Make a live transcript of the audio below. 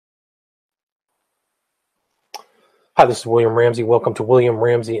Hi, this is William Ramsey. Welcome to William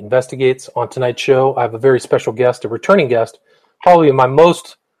Ramsey Investigates. On tonight's show, I have a very special guest, a returning guest, probably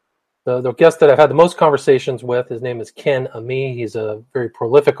the guest that I've had the most conversations with. His name is Ken Ammi. He's a very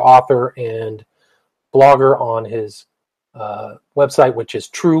prolific author and blogger on his website, which is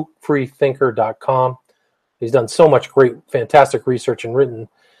truefreethinker.com. He's done so much great, fantastic research and written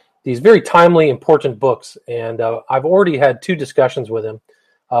these very timely, important books. And I've already had two discussions with him.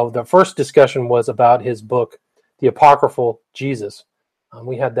 The first discussion was about his book, The Apocryphal Jesus.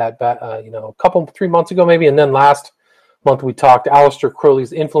 We had that, a 3 months ago maybe, and then last month we talked Aleister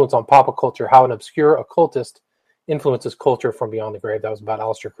Crowley's influence on pop culture, how an obscure occultist influences culture from beyond the grave. That was about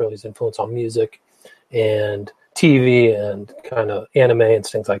Aleister Crowley's influence on music and TV and kind of anime and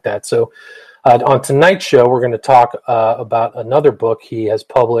things like that. So on tonight's show, we're going to talk about another book he has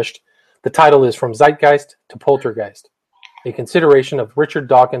published. The title is From Zeitgeist to Poltergeist, a consideration of Richard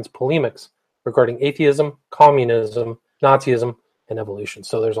Dawkins' Polemics regarding atheism, communism, Nazism, and evolution.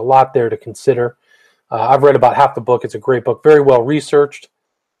 So there's a lot there to consider. I've read about half the book. It's a great book, very well researched.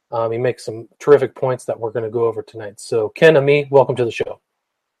 He makes some terrific points that we're going to go over tonight. So Ken Ammi, welcome to the show.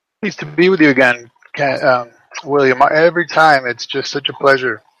 Pleased to be with you again, William. Every time, it's just such a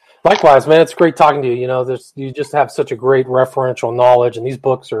pleasure. Likewise, man. It's great talking to you. You know, you just have such a great referential knowledge, and these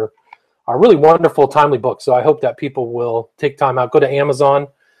books are really wonderful, timely books. So I hope that people will take time out, go to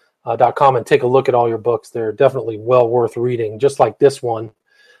Amazon.com and take a look at all your books. They're definitely well worth reading, just like this one.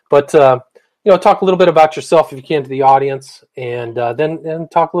 But talk a little bit about yourself if you can to the audience, and then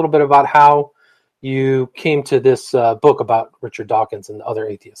talk a little bit about how you came to this book about Richard Dawkins and other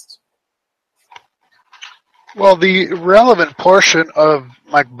atheists. Well, the relevant portion of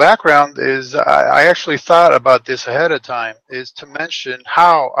my background is I actually thought about this ahead of time, is to mention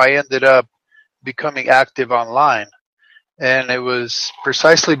how I ended up becoming active online. And it was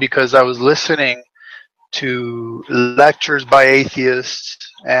precisely because I was listening to lectures by atheists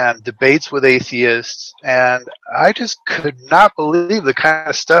and debates with atheists, and I just could not believe the kind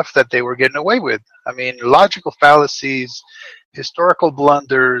of stuff that they were getting away with. I mean, logical fallacies, historical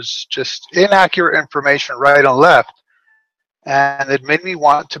blunders, just inaccurate information right and left. And it made me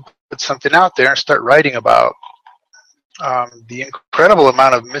want to put something out there and start writing about the incredible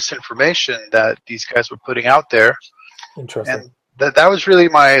amount of misinformation that these guys were putting out there. Interesting. And that was really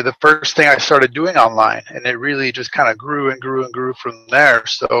the first thing I started doing online, and it really just kind of grew and grew and grew from there.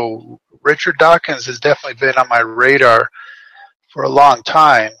 So Richard Dawkins has definitely been on my radar for a long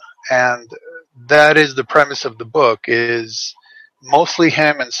time, and that is the premise of the book, is mostly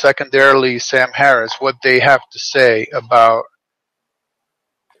him and secondarily Sam Harris, what they have to say about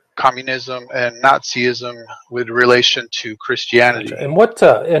communism and Nazism with relation to Christianity. And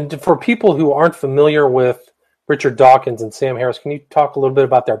and for people who aren't familiar with Richard Dawkins and Sam Harris, can you talk a little bit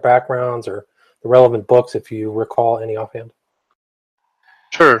about their backgrounds or the relevant books, if you recall any offhand?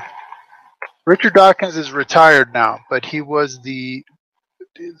 Sure. Richard Dawkins is retired now, but his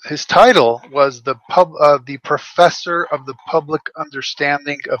title was the Professor of the Public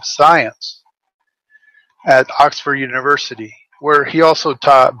Understanding of Science at Oxford University, where he also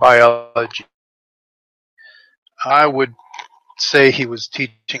taught biology. I would say he was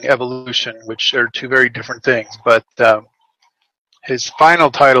teaching evolution, which are two very different things, but his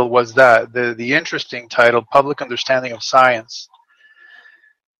final title was the interesting title, Public Understanding of Science.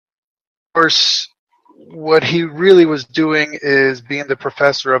 Of course, what he really was doing is being the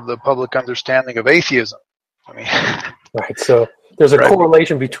professor of the public understanding of atheism. I mean, right. So there's a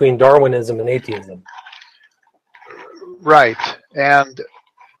correlation between Darwinism and atheism. Right. And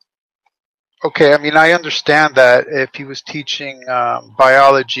okay, I mean, I understand that if he was teaching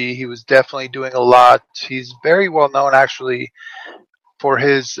biology, he was definitely doing a lot. He's very well known, actually, for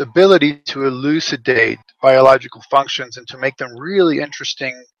his ability to elucidate biological functions and to make them really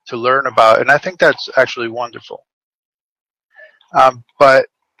interesting to learn about. And I think that's actually wonderful. But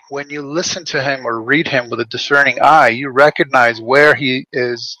when you listen to him or read him with a discerning eye, you recognize where he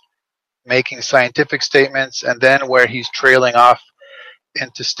is making scientific statements and then where he's trailing off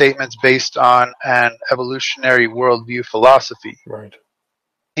into statements based on an evolutionary worldview philosophy. Right.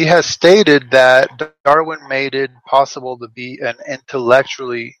 He has stated that Darwin made it possible to be an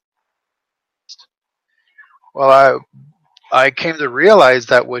intellectually. Well, I came to realize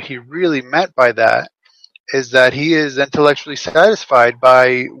that what he really meant by that is that he is intellectually satisfied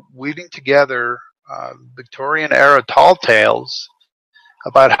by weaving together Victorian era tall tales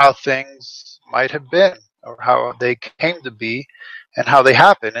about how things might have been or how they came to be and how they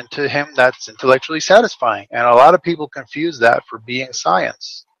happen. And to him, that's intellectually satisfying. And a lot of people confuse that for being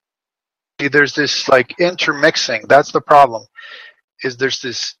science. See, there's this like intermixing. That's the problem, is there's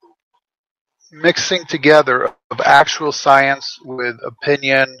this mixing together actual science with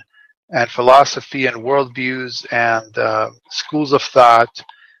opinion and philosophy and worldviews and schools of thought,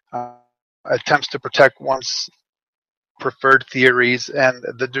 attempts to protect one's preferred theories, and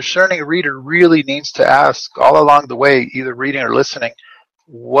the discerning reader really needs to ask all along the way, either reading or listening,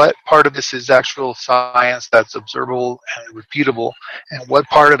 what part of this is actual science that's observable and repeatable, and what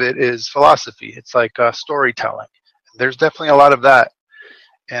part of it is philosophy. It's like storytelling. There's definitely a lot of that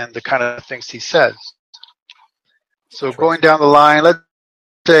and the kind of things he says. So going down the line, let's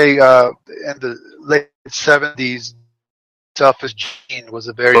say in the late 70s, Selfish Gene was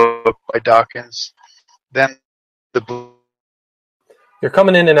a very good book by Dawkins. Then the book. You're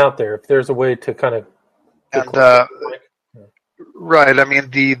coming in and out there. If there's a way to kind of. Right. I mean,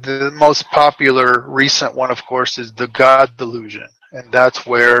 the most popular recent one, of course, is The God Delusion. And that's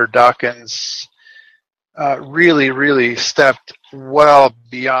where Dawkins really stepped well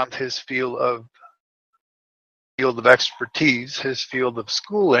beyond his field of expertise, his field of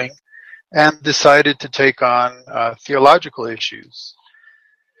schooling, and decided to take on theological issues.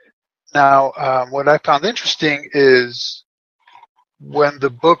 Now, what I found interesting is when the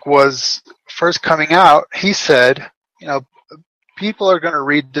book was first coming out, he said, people are going to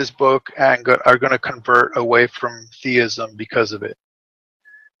read this book and are going to convert away from theism because of it.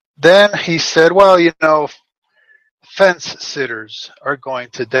 Then he said, well, fence sitters are going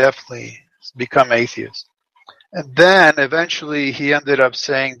to definitely become atheists. And then eventually he ended up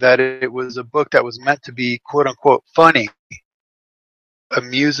saying that it was a book that was meant to be, quote unquote, funny,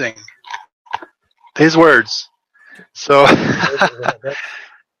 amusing. His words. So, it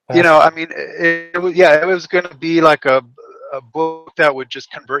was going to be like a book that would just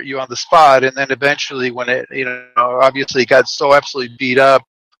convert you on the spot. And then eventually when it, obviously got so absolutely beat up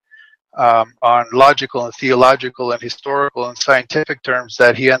on logical and theological and historical and scientific terms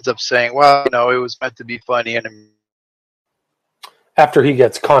that he ends up saying, well, it was meant to be funny. And after he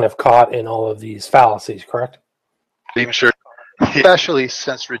gets kind of caught in all of these fallacies, correct? I'm sure, especially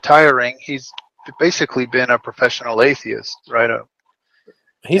since retiring, he's basically been a professional atheist, right?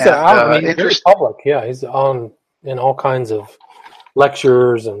 He's very public. Yeah, he's on in all kinds of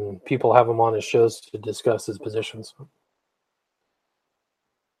lectures, and people have him on his shows to discuss his positions.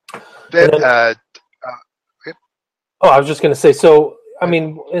 I was just going to say. So,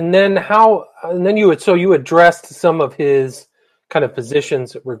 and then you addressed some of his kind of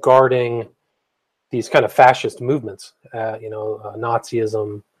positions regarding these kind of fascist movements,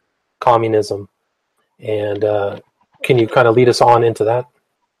 Nazism, communism, and can you kind of lead us on into that?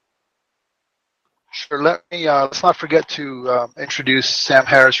 Sure. Let's not forget to introduce Sam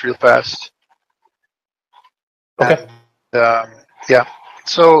Harris real fast. Okay. And,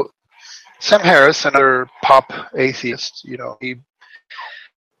 so Sam Harris, another pop atheist, he.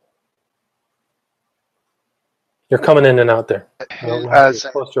 You're coming in and out there. Close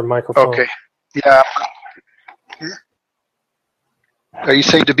to your microphone. Okay. Yeah. Are you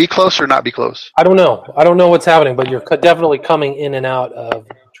saying to be close or not be close? I don't know. I don't know what's happening, but you're definitely coming in and out of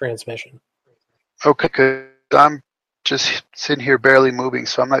transmission. Okay, good. I'm just sitting here barely moving,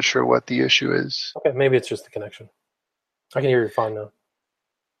 so I'm not sure what the issue is. Okay, maybe it's just the connection. I can hear you fine now.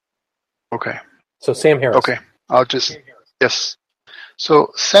 Okay. So Sam Harris. Okay, yes.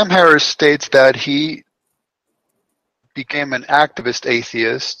 So Sam Harris states that he became an activist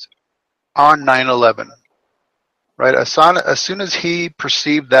atheist on 9/11. Right? As soon as he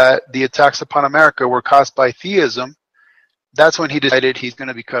perceived that the attacks upon America were caused by theism, that's when he decided he's going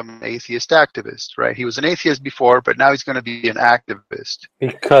to become an atheist activist, right? He was an atheist before, but now he's going to be an activist.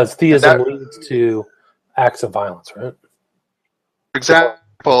 Because theism leads to acts of violence, right? For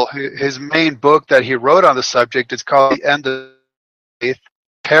example, his main book that he wrote on the subject is called The End of Faith,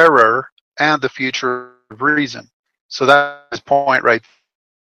 Terror, and the Future of Reason. So that's his point right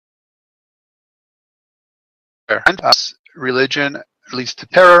there. And religion leads to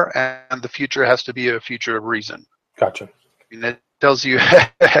terror, and the future has to be a future of reason. Gotcha. It tells you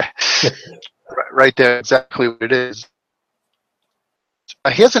right there exactly what it is.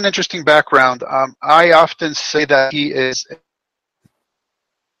 He has an interesting background. I often say that he is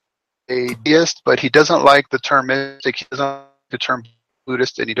a deist, but he doesn't like the term mystic. He doesn't like the term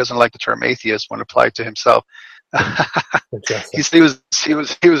Buddhist, and he doesn't like the term atheist when applied to himself. He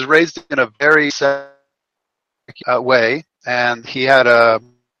was raised in a very way, and he had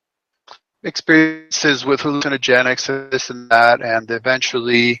experiences with hallucinogenics, this and that, and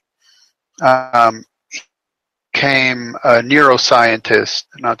eventually became a neuroscientist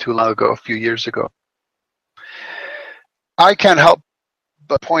not too long ago, a few years ago. I can't help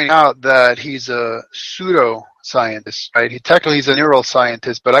but point out that he's a pseudoscientist, right? Technically he's a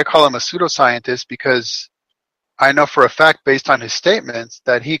neuroscientist, but I call him a pseudoscientist because I know for a fact, based on his statements,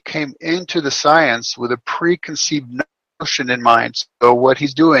 that he came into the science with a preconceived notion in mind. So what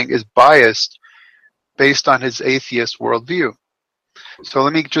he's doing is biased based on his atheist worldview. So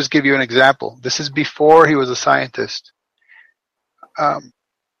let me just give you an example. This is before he was a scientist.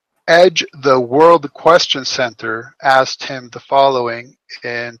 Edge, the World Question Center, asked him the following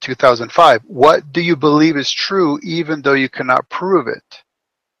in 2005. What do you believe is true even though you cannot prove it?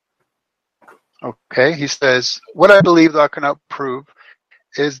 Okay, he says, what I believe though I cannot prove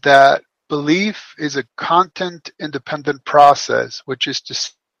is that belief is a content-independent process, which is to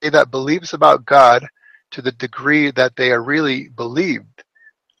say that beliefs about God, to the degree that they are really believed,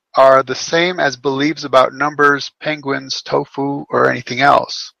 are the same as beliefs about numbers, penguins, tofu, or anything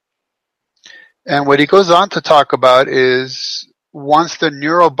else. And what he goes on to talk about is once the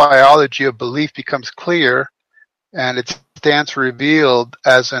neurobiology of belief becomes clear and its stance revealed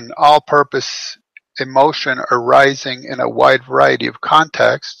as an all-purpose emotion arising in a wide variety of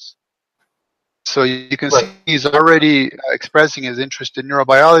contexts. So you can see he's already expressing his interest in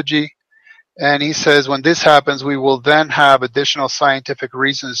neurobiology. And he says when this happens, we will then have additional scientific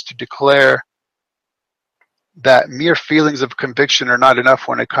reasons to declare that mere feelings of conviction are not enough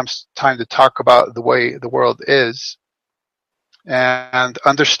when it comes time to talk about the way the world is. And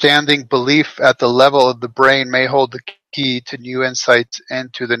understanding belief at the level of the brain may hold the key to new insights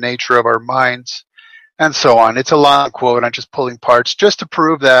into the nature of our minds, and so on. It's a long quote. I'm just pulling parts just to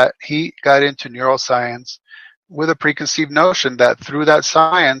prove that he got into neuroscience with a preconceived notion that through that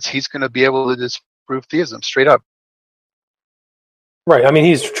science, he's going to be able to disprove theism straight up. Right. I mean,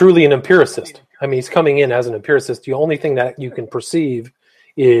 he's truly an empiricist. I mean, he's coming in as an empiricist. The only thing that you can perceive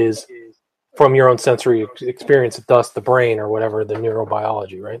is from your own sensory experience, thus the brain or whatever, the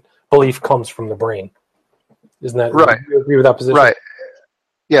neurobiology, right? Belief comes from the brain. Isn't that right? Do you agree with that position? Right.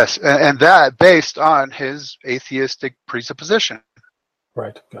 Yes, and that based on his atheistic presupposition.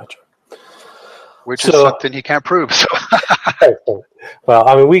 Right, gotcha. Which is something he can't prove. So. Well,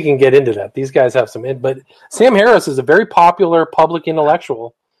 I mean, we can get into that. These guys have some, but Sam Harris is a very popular public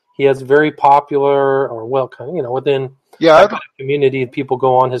intellectual. He has very popular, or well, kind of, within the community. People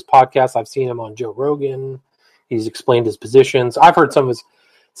go on his podcast. I've seen him on Joe Rogan. He's explained his positions. I've heard some of his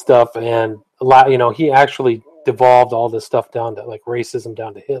stuff, and a lot. He actually devolved all this stuff down to like racism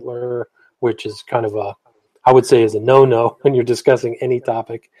down to Hitler, which is kind of I would say is a no-no when you're discussing any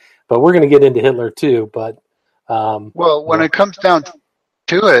topic. But we're going to get into Hitler too. But when it comes down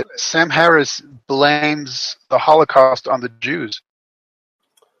to it, Sam Harris blames the Holocaust on the Jews.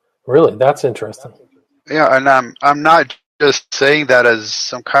 Really, that's interesting. Yeah, and I'm not just saying that as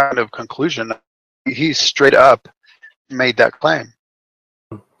some kind of conclusion. He straight up made that claim.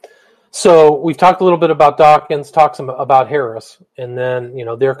 So we've talked a little bit about Dawkins, talked some about Harris, and then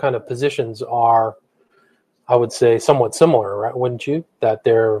their kind of positions are, I would say, somewhat similar, right? Wouldn't you? That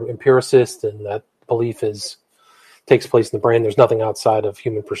they're empiricists and that belief takes place in the brain. There's nothing outside of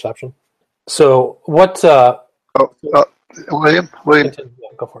human perception. So what? William,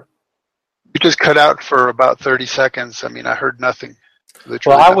 go for it. You just cut out for about 30 seconds. I mean, I heard nothing.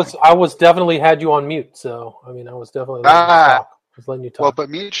 Well, I was definitely had you on mute, so I mean, I was definitely letting you talk. I was letting you talk. Well, but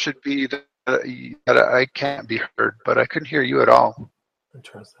mute should be that I can't be heard, but I couldn't hear you at all.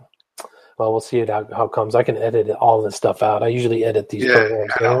 Interesting. Well, we'll see how it comes. I can edit all this stuff out. I usually edit these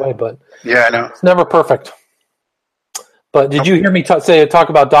programs anyway, but I know it's never perfect. But did you hear me talk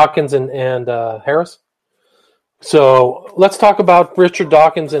about Dawkins and Harris? So let's talk about Richard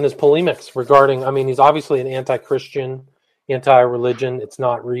Dawkins and his polemics regarding. I mean, he's obviously an anti-Christian, anti-religion. It's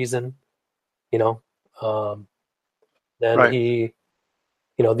not reason, Then he,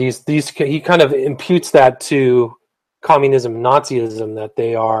 he kind of imputes that to communism, Nazism, that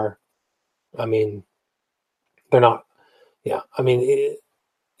they are. I mean, they're not. Yeah, I mean,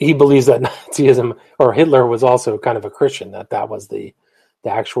 he believes that Nazism or Hitler was also kind of a Christian. That was the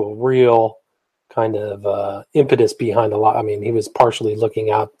actual real kind of impetus behind a lot. I mean, he was partially looking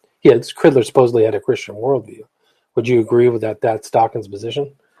out. Hitler supposedly had a Christian worldview. Would you agree with that? That's Dawkins'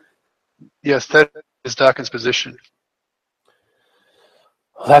 position? Yes, that is Dawkins' position.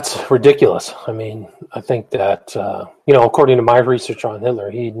 That's ridiculous. I mean, I think that, according to my research on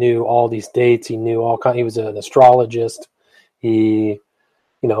Hitler, he knew all these dates. He knew he was an astrologist. He,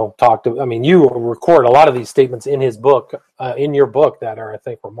 talked to, I mean, you record a lot of these statements in his book, in your book that are, I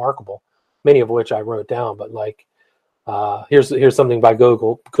think, remarkable, many of which I wrote down. But here's something by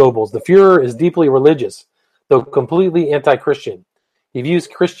Goebbels. The Fuhrer is deeply religious, though completely anti-Christian. He views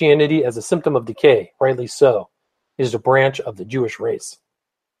Christianity as a symptom of decay, rightly so. It is a branch of the Jewish race.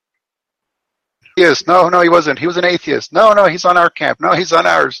 atheist. No, he wasn't. He was an atheist. No, he's on our camp. No, he's on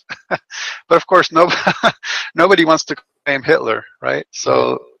ours. But of course, nobody wants to claim Hitler, right?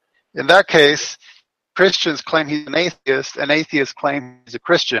 So in that case, Christians claim he's an atheist, and atheists claim he's a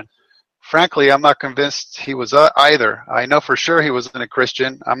Christian. Frankly, I'm not convinced he was either. I know for sure he wasn't a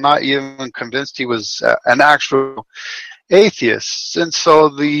Christian. I'm not even convinced he was an actual atheist. And so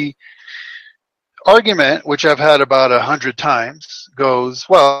the argument, which I've had about 100 times, goes,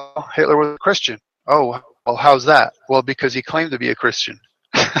 well, Hitler was a Christian. Oh, well, how's that? Well, because he claimed to be a Christian.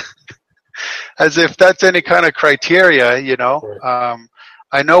 As if that's any kind of criteria, you know.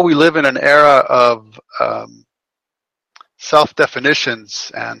 I know we live in an era of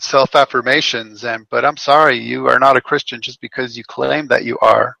self-definitions and self-affirmations, but I'm sorry, you are not a Christian just because you claim that you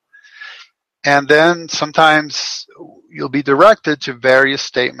are. And then sometimes you'll be directed to various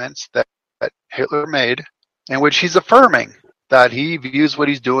statements that Hitler made, in which he's affirming that he views what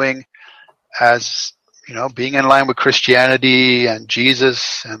he's doing as, you know, being in line with Christianity and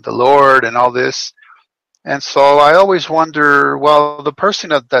Jesus and the Lord and all this. And so I always wonder, well, the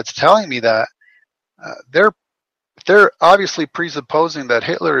person that's telling me that, they're obviously presupposing that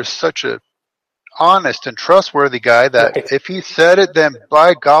Hitler is such a honest and trustworthy guy that if he said it, then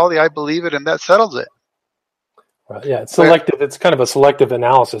by golly, I believe it, and that settles it. Right. Yeah, it's selective. It's kind of a selective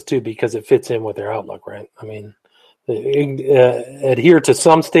analysis too, because it fits in with their outlook, right? I mean, adhere to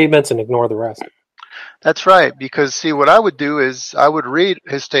some statements and ignore the rest. That's right, because see, what I would do is I would read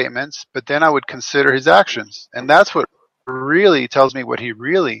his statements, but then I would consider his actions, and that's what really tells me what he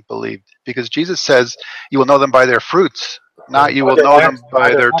really believed. Because Jesus says, "You will know them by their fruits, not you will know them by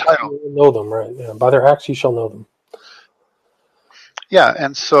their title." You will know them, right? Yeah, by their acts you shall know them. Yeah,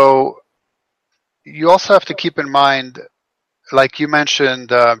 and so you also have to keep in mind, like you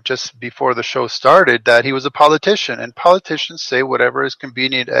mentioned just before the show started, that he was a politician, and politicians say whatever is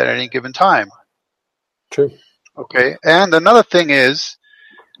convenient at any given time. True. Okay, and another thing is,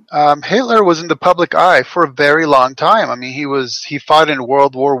 Hitler was in the public eye for a very long time. I mean, he fought in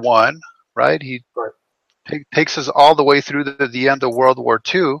World War I, right? He takes us all the way through the end of World War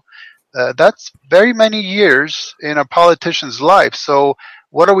II. That's very many years in a politician's life. So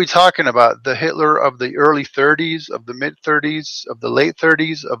what are we talking about? The Hitler of the early 30s, of the mid 30s, of the late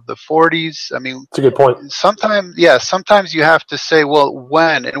 30s, of the 40s? I mean, that's a good point. Sometimes you have to say, well,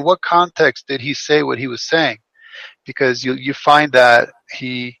 when, in what context did he say what he was saying? Because you find that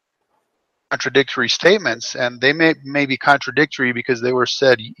he contradictory statements, and they may be contradictory because they were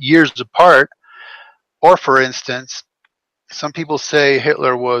said years apart. Or, for instance, some people say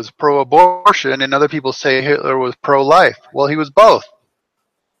Hitler was pro-abortion, and other people say Hitler was pro-life. Well, he was both.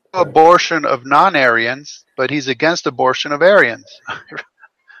 Right. Abortion of non-Aryans, but he's against abortion of Aryans.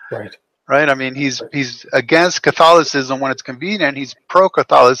 Right. Right? I mean, he's against Catholicism when it's convenient. He's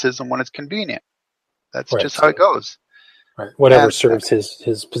pro-Catholicism when it's convenient. That's just how it goes. Right. Whatever serves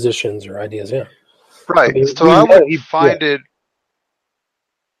his positions or ideas, yeah. Right. I mean, so I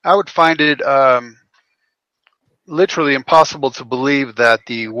would find it literally impossible to believe that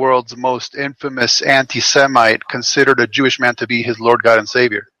the world's most infamous anti-Semite considered a Jewish man to be his Lord, God, and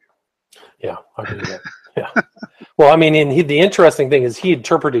Savior. Yeah, I agree with that. Yeah. Well, I mean, the interesting thing is he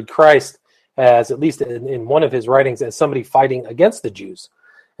interpreted Christ as, at least in one of his writings, as somebody fighting against the Jews.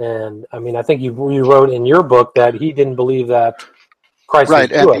 And I mean, I think you wrote in your book that he didn't believe that Christ was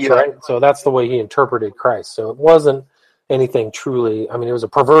Jewish, right? So that's the way he interpreted Christ. So it wasn't anything truly, I mean, it was a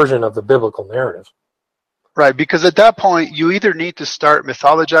perversion of the biblical narrative. Right, because at that point, you either need to start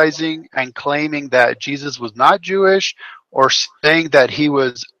mythologizing and claiming that Jesus was not Jewish, or saying that he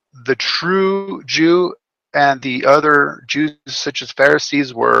was the true Jew and the other Jews, such as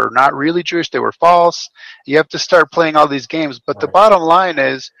Pharisees, were not really Jewish, they were false. You have to start playing all these games. But the bottom line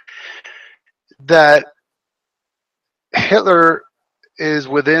is that Hitler is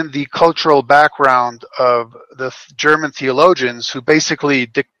within the cultural background of the German theologians who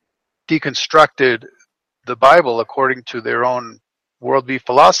basically deconstructed the Bible according to their own worldview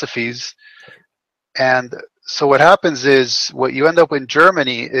philosophies. And so what happens is, what you end up in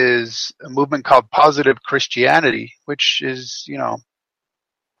Germany is a movement called positive Christianity, which is, you know,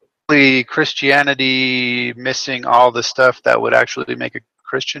 Christianity missing all the stuff that would actually make a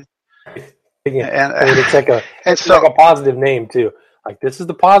Christian. And it's like a positive name too. Like, this is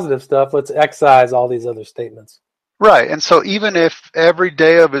the positive stuff. Let's excise all these other statements. Right. And so even if every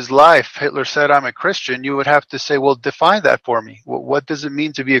day of his life Hitler said, I'm a Christian, you would have to say, well, define that for me. What does it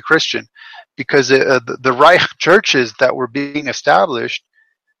mean to be a Christian? Because the right churches that were being established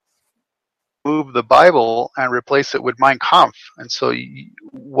move the Bible and replace it with Mein Kampf. And so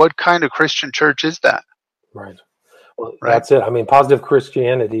what kind of Christian church is that? Right. Well, right? that's it. I mean, positive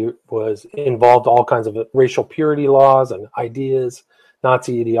Christianity was involved all kinds of racial purity laws and ideas,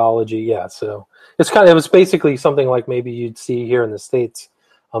 Nazi ideology. Yeah, so it was basically something like maybe you'd see here in the States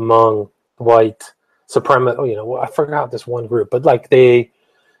among white supremacist. I forgot this one group, but like they,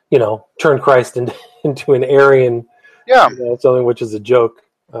 turned Christ into an Aryan, Yeah. something which is a joke.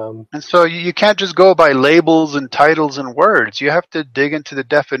 And so you can't just go by labels and titles and words. You have to dig into the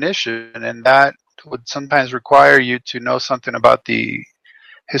definition, and that would sometimes require you to know something about the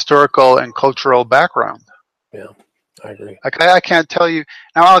historical and cultural background. Yeah, I agree. Like I can't tell you,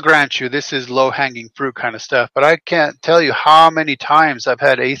 now I'll grant you this is low-hanging fruit kind of stuff, but I can't tell you how many times I've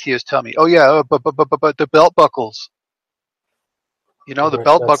had atheists tell me, oh yeah, but the belt buckles. The Right,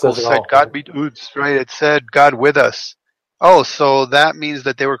 belt that buckles says it said all, God right? be oods, right? It said God with us. Oh, so that means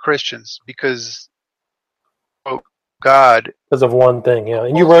that they were Christians because God. Because of one thing, yeah.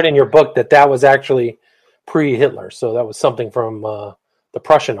 And you wrote in your book that was actually pre-Hitler, so that was something from the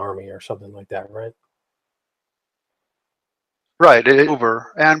Prussian army or something like that, right? Right, it's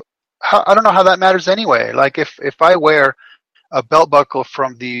over. And I don't know how that matters anyway. Like if I wear a belt buckle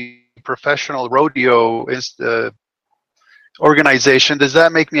from the professional rodeo organization, does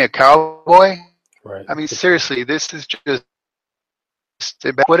that make me a cowboy? Right. I mean, seriously, this is just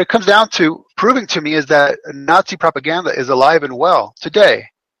what it comes down to. Proving to me is that Nazi propaganda is alive and well today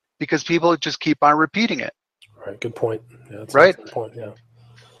because people just keep on repeating it. Right. Good point. Yeah, that's right? a good point. Yeah.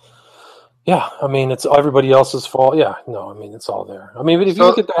 Yeah, I mean, it's everybody else's fault. Yeah, no, I mean, it's all there. I mean, but if you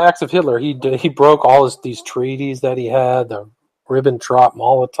look at the acts of Hitler, he broke all these treaties that he had, the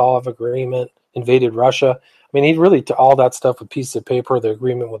Ribbentrop-Molotov agreement, invaded Russia. I mean, he really took all that stuff with pieces of paper, the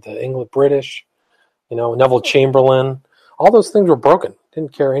agreement with the British, Neville Chamberlain. All those things were broken.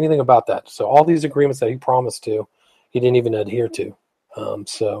 Didn't care anything about that. So all these agreements that he promised to, he didn't even adhere to.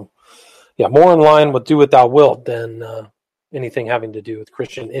 So, yeah, more in line with do what thou wilt than anything having to do with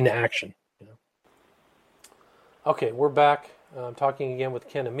Christian inaction. Okay, we're back talking again with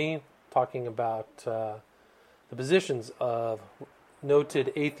Ken Ammi, talking about the positions of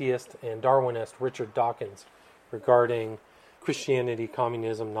noted atheist and Darwinist Richard Dawkins regarding Christianity,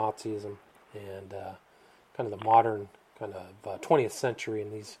 communism, Nazism, and kind of the modern kind of 20th century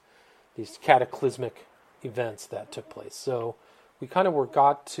and these cataclysmic events that took place. So we kind of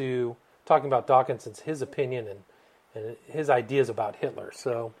got to talking about Dawkins and his opinion and his ideas about Hitler.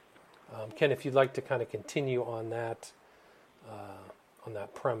 So Ken, if you'd like to kind of continue on that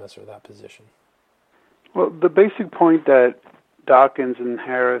premise or that position. Well, the basic point that Dawkins and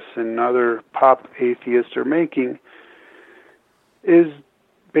Harris and other pop atheists are making is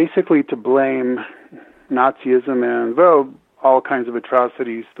basically to blame Nazism and all kinds of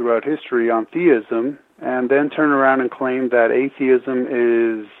atrocities throughout history on theism, and then turn around and claim that atheism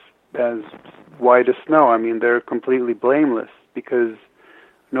is as white as snow. I mean, they're completely blameless because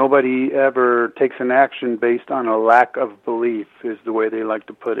nobody ever takes an action based on a lack of belief, is the way they like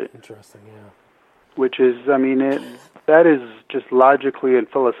to put it. Interesting, yeah. Which is, I mean, that is just logically and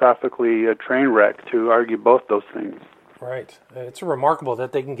philosophically a train wreck to argue both those things. Right. It's remarkable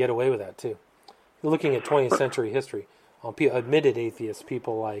that they can get away with that, too. Looking at 20th century history, admitted atheists,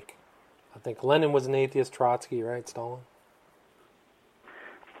 people like, I think Lenin was an atheist, Trotsky, right, Stalin?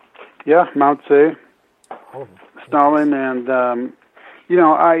 Yeah, Mao Tse, all of them. Stalin, and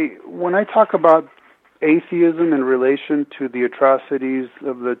when I talk about atheism in relation to the atrocities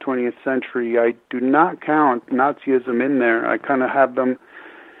of the 20th century, I do not count Nazism in there. I kind of have them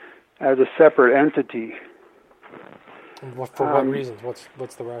as a separate entity. And for what reasons?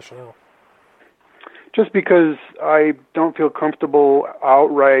 What's the rationale? Just because I don't feel comfortable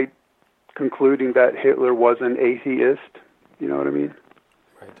outright concluding that Hitler was an atheist. You know what I mean?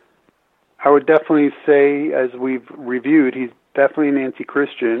 Right. I would definitely say, as we've reviewed, he's definitely an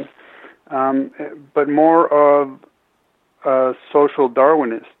anti-Christian, but more of a social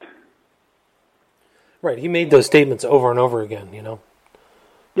Darwinist. Right. He made those statements over and over again,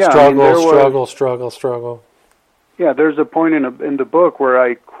 Yeah, struggle. Yeah, there's a point in the book where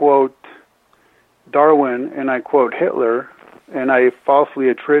I quote Darwin and I quote Hitler, and I falsely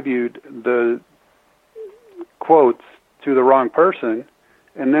attribute the quotes to the wrong person,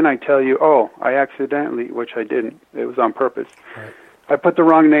 and then I tell you, I accidentally, which I didn't, it was on purpose. Right. I put the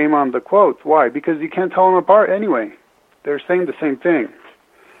wrong name on the quotes. Why? Because you can't tell them apart anyway. They're saying the same thing,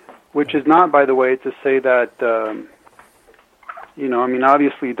 which is not, by the way, to say that,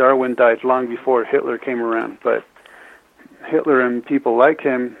 obviously Darwin died long before Hitler came around, but Hitler and people like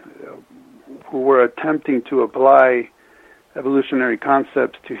him who were attempting to apply evolutionary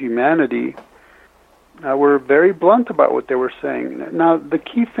concepts to humanity were very blunt about what they were saying. Now, the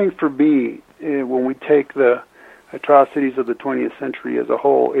key thing for me, when we take the atrocities of the 20th century as a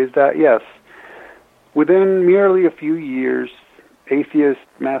whole is that, yes, within merely a few years, atheists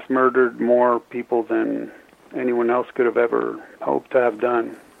mass murdered more people than anyone else could have ever hoped to have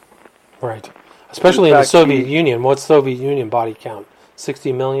done. Right. Especially in the Soviet Union. What's Soviet Union body count?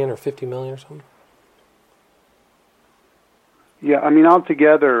 60 million or 50 million or something? Yeah, I mean,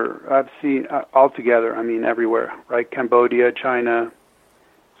 altogether, I mean, everywhere, right? Cambodia, China,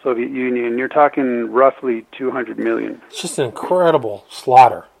 Soviet Union, you're talking roughly 200 million. It's just an incredible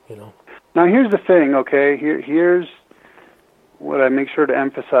slaughter, you know. Now, here's the thing, okay? Here's what I make sure to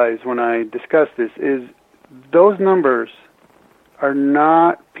emphasize when I discuss this, is those numbers are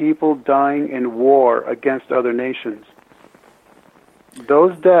not people dying in war against other nations.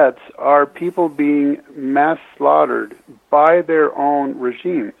 Those deaths are people being mass slaughtered by their own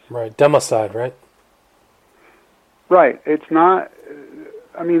regimes. Right, democide, right? Right. It's not...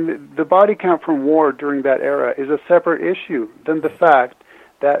 I mean, the body count from war during that era is a separate issue than the fact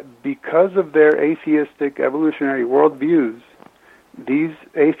that because of their atheistic evolutionary worldviews, these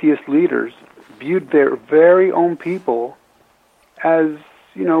atheist leaders viewed their very own people as,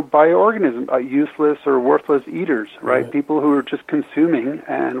 you know, bioorganisms, useless or worthless eaters, right? People who are just consuming,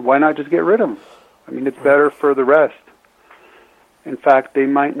 and why not just get rid of them? I mean, it's better for the rest. In fact, they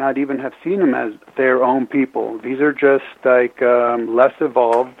might not even have seen them as their own people. These are just like less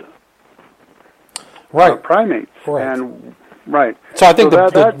evolved primates. Right. And right. So I think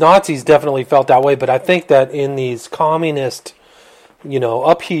the Nazis definitely felt that way, but I think that in these communist, you know,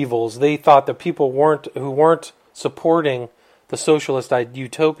 upheavals, they thought that people who weren't supporting the socialist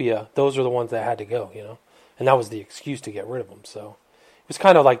utopia, those are the ones that had to go, you know, and that was the excuse to get rid of them. So it was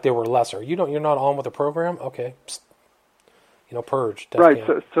kind of like they were lesser. You're not on with the program, okay, psst. You know, purged. Right.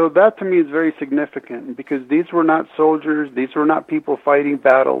 So that to me is very significant because these were not soldiers. These were not people fighting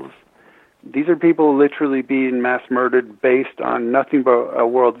battles. These are people literally being mass murdered based on nothing but a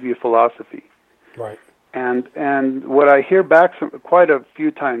worldview philosophy. Right. And what I hear back quite a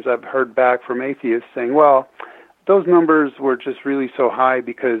few times, I've heard back from atheists saying, well, those numbers were just really so high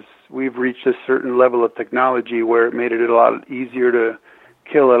because we've reached a certain level of technology where it made it a lot easier to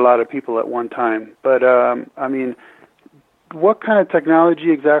kill a lot of people at one time. But, I mean, what kind of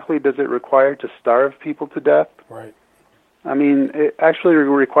technology exactly does it require to starve people to death? Right. I mean, it actually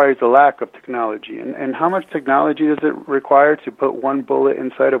requires a lack of technology. And how much technology does it require to put one bullet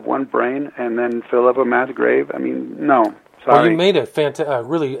inside of one brain and then fill up a mass grave? I mean, no. Sorry. Well, you made a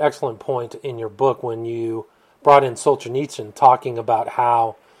really excellent point in your book when you brought in Solzhenitsyn talking about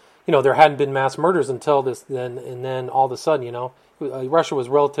how, you know, there hadn't been mass murders until this, and then all of a sudden, you know, Russia was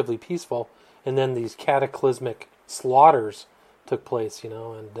relatively peaceful, and then these cataclysmic slaughters took place, you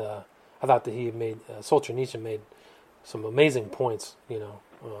know, and I thought that Solzhenitsyn made some amazing points, you know,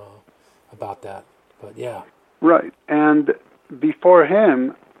 about that. But yeah. Right. And before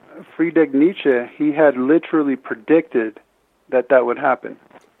him, Friedrich Nietzsche, he had literally predicted that would happen.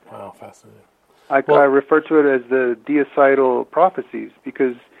 Wow, fascinating. I refer to it as the deicide prophecies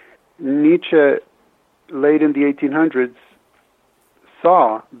because Nietzsche, late in the 1800s,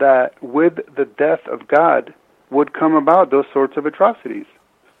 saw that with the death of God would come about those sorts of atrocities,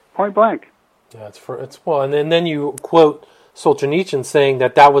 point blank. Yeah, and then you quote Solzhenitsyn saying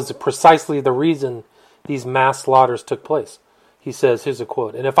that was precisely the reason these mass slaughters took place. He says, here's a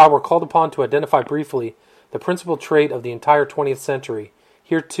quote, "And if I were called upon to identify briefly the principal trait of the entire 20th century,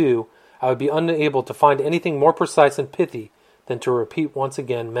 here too, I would be unable to find anything more precise and pithy than to repeat once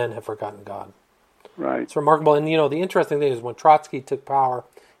again, men have forgotten God." Right. It's remarkable. And, you know, the interesting thing is when Trotsky took power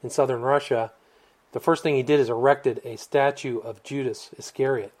in southern Russia, the first thing he did is erected a statue of Judas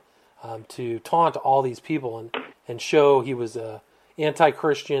Iscariot to taunt all these people and show he was an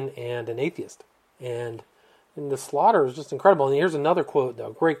anti-Christian and an atheist. And the slaughter is just incredible. And here's another quote, a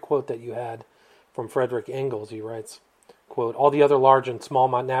great quote that you had from Frederick Engels. He writes, quote, "All the other large and small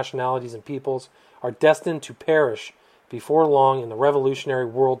nationalities and peoples are destined to perish before long in the revolutionary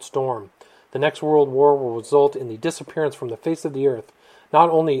world storm. The next world war will result in the disappearance from the face of the earth, not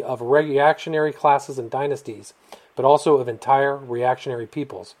only of reactionary classes and dynasties, but also of entire reactionary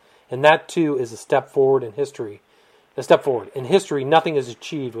peoples. And that, too, is a step forward in history. In history, nothing is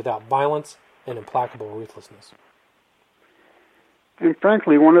achieved without violence and implacable ruthlessness." And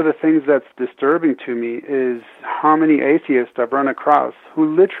frankly, one of the things that's disturbing to me is how many atheists I've run across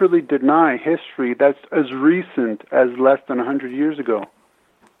who literally deny history that's as recent as less than 100 years ago.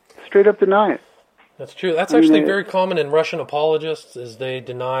 Straight up deny it. That's true. That's actually very common in Russian apologists, is they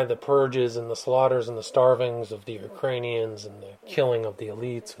deny the purges and the slaughters and the starvings of the Ukrainians and the killing of the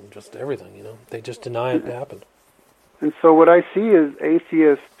elites and just everything, you know. They just deny it happened. And so what I see is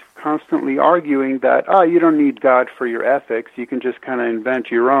atheists constantly arguing that, you don't need God for your ethics, you can just kind of invent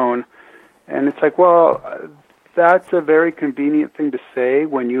your own. And it's like, well, that's a very convenient thing to say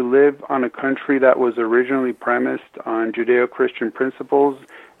when you live on a country that was originally premised on Judeo-Christian principles,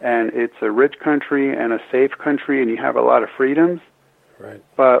 and it's a rich country and a safe country, and you have a lot of freedoms. Right.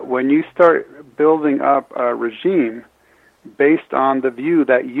 But when you start building up a regime based on the view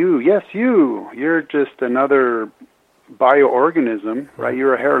that you're just another bioorganism, right?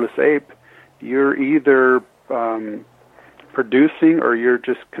 You're a hairless ape. You're either producing or you're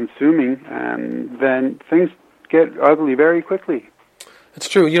just consuming, and then things get ugly very quickly. It's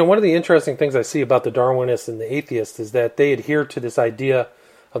true. You know, one of the interesting things I see about the Darwinists and the atheists is that they adhere to this idea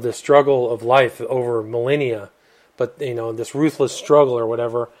of the struggle of life over millennia, but, you know, this ruthless struggle or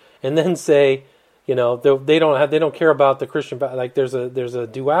whatever, and then say, you know, they don't care about the Christian, like there's a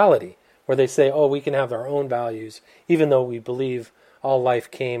duality where they say, oh, we can have our own values, even though we believe all life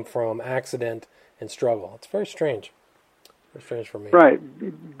came from accident and struggle. It's very strange. Very strange for me. Right,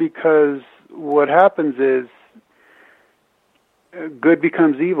 because what happens is good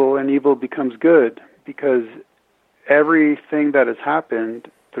becomes evil and evil becomes good, because everything that has happened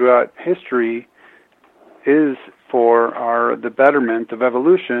throughout history is for the betterment of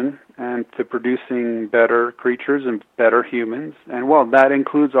evolution and to producing better creatures and better humans. And, well, that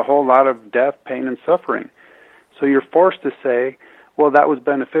includes a whole lot of death, pain, and suffering. So you're forced to say, well, that was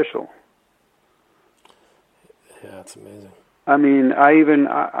beneficial. Yeah, it's amazing. I mean, I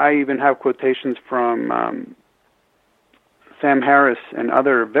even have quotations from Sam Harris and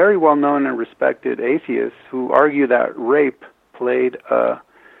other very well-known and respected atheists who argue that rape played a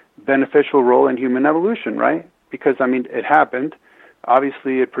beneficial role in human evolution, right? Because, I mean, it happened.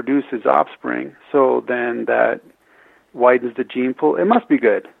 Obviously, it produces offspring, so then that widens the gene pool. It must be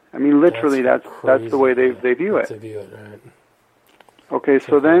good. I mean, literally, that's the way they view it. They view it, right. Okay,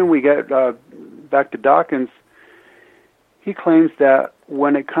 so then we get back to Dawkins. He claims that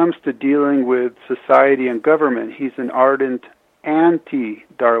when it comes to dealing with society and government, he's an ardent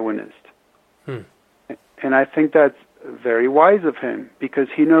anti-Darwinist. And I think that's very wise of him, because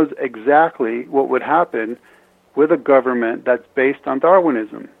he knows exactly what would happen with a government that's based on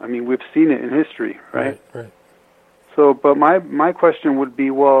Darwinism. I mean, we've seen it in history, right? Right. So, but my question would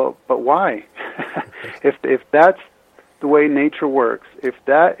be, well, but why? If that's the way nature works, if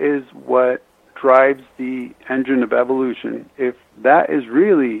that is what drives the engine of evolution, if that is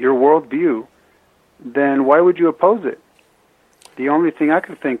really your worldview, then why would you oppose it? The only thing I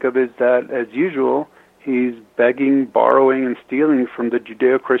could think of is that, as usual, he's begging, borrowing, and stealing from the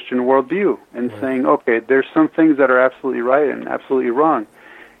Judeo-Christian worldview and saying, okay, there's some things that are absolutely right and absolutely wrong.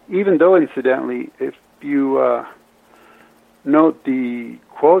 Even though, incidentally, if you note the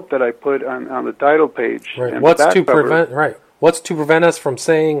quote that I put on the title page. Right. What's to prevent us from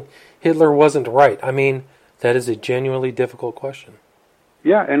saying Hitler wasn't right? I mean, that is a genuinely difficult question.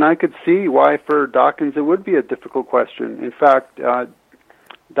 Yeah, and I could see why for Dawkins it would be a difficult question. In fact,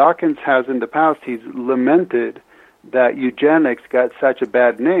 Dawkins has in the past, he's lamented that eugenics got such a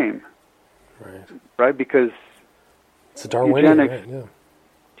bad name. Right? Because it's a Darwinian,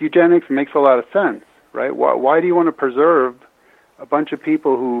 eugenics makes a lot of sense, right? Why do you want to preserve a bunch of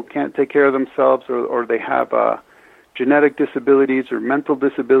people who can't take care of themselves, or they have genetic disabilities or mental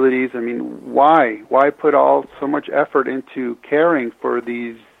disabilities? I mean, why? Why put so much effort into caring for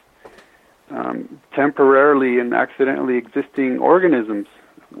these temporarily and accidentally existing organisms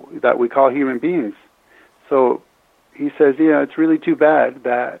that we call human beings? So he says, yeah, it's really too bad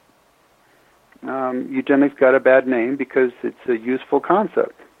that eugenics got a bad name because it's a useful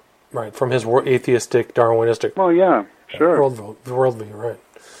concept. Right, from his atheistic, Darwinistic well, yeah, sure. worldview, right.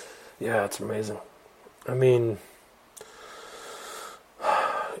 Yeah, it's amazing. I mean,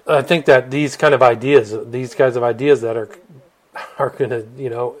 I think that these kinds of ideas that are going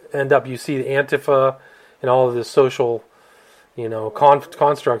to, end up, you see the Antifa and all of this social,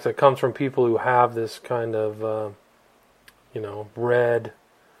 constructs that comes from people who have this kind of, red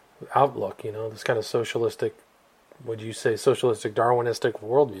outlook, this kind of socialistic, would you say, socialistic, Darwinistic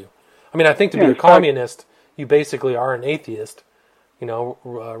worldview. I mean, I think to be a communist, you basically are an atheist.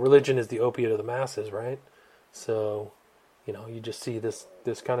 Religion is the opiate of the masses, right? So, you just see this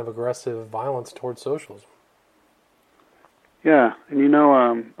kind of aggressive violence towards socialism. Yeah,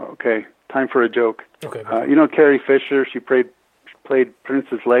 and okay, time for a joke. Okay. Carrie Fisher, she played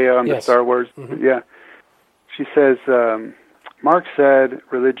Princess Leia on the Star Wars. Mm-hmm. Yeah. She says, Marx said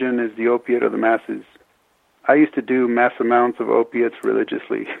religion is the opiate of the masses. I used to do mass amounts of opiates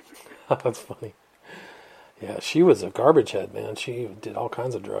religiously. That's funny. Yeah, she was a garbage head, man. She did all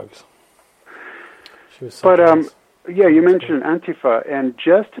kinds of drugs. She was Yeah, you mentioned Antifa, and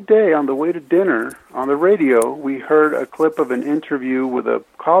just today on the way to dinner on the radio, we heard a clip of an interview with a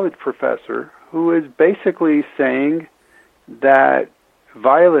college professor who is basically saying that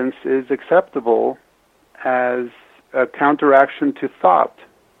violence is acceptable as a counteraction to thought.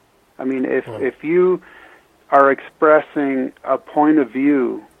 I mean, if you are expressing a point of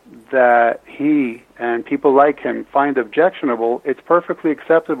view that he and people like him find objectionable, it's perfectly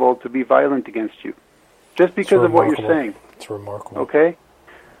acceptable to be violent against you, just because of what you're saying. It's remarkable. Okay?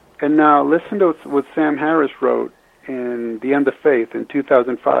 And now listen to what Sam Harris wrote in The End of Faith in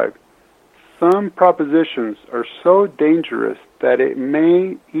 2005. Some propositions are so dangerous that it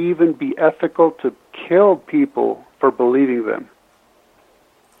may even be ethical to kill people for believing them.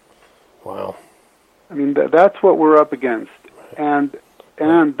 Wow. I mean, that's what we're up against. And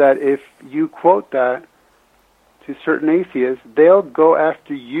that if you quote that to certain atheists, they'll go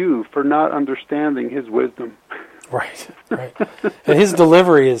after you for not understanding his wisdom. Right. And his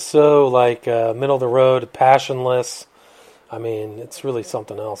delivery is so middle of the road, passionless. I mean, it's really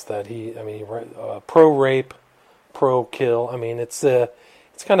something else that he pro-rape, pro-kill. I mean, it's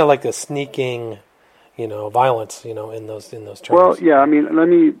kind of like the sneaking, violence, in those terms. Well, yeah, I mean, let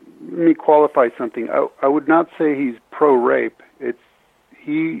me qualify something. I would not say he's pro-rape.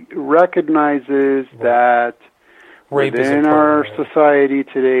 He recognizes that rape within our society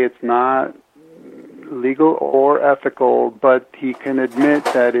today it's not legal or ethical, but he can admit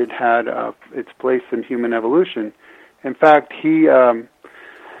that it had its place in human evolution. In fact, let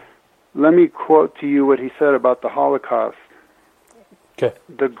me quote to you what he said about the Holocaust. Okay.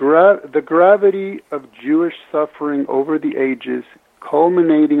 The gravity of Jewish suffering over the ages,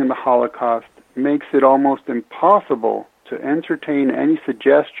 culminating in the Holocaust, makes it almost impossible to entertain any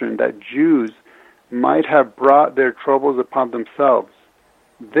suggestion that Jews might have brought their troubles upon themselves.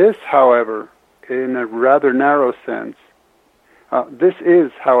 This, however, in a rather narrow sense, the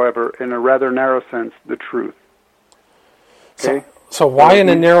truth. Okay? So why in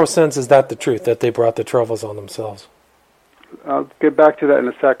a narrow sense is that the truth, that they brought the troubles on themselves? I'll get back to that in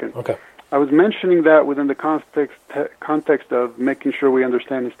a second. Okay. I was mentioning that within the context of making sure we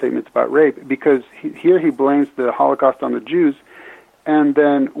understand his statements about rape, because here he blames the Holocaust on the Jews, and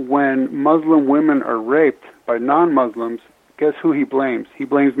then when Muslim women are raped by non-Muslims, guess who he blames? He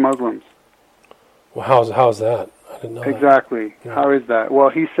blames Muslims. Well, how's that? I didn't know exactly. That. Yeah. How is that? Well,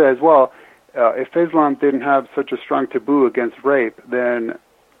 he says, if Islam didn't have such a strong taboo against rape, then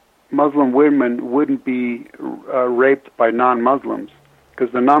Muslim women wouldn't be raped by non-Muslims,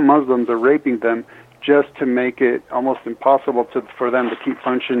 because the non-Muslims are raping them just to make it almost impossible for them to keep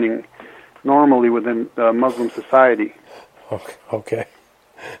functioning normally within Muslim society. Okay.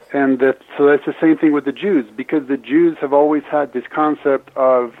 And so that's the same thing with the Jews, because the Jews have always had this concept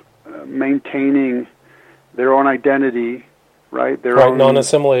of maintaining their own identity, right? Their own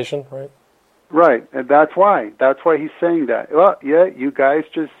non-assimilation, right? Right, and that's why he's saying that. Well, yeah, you guys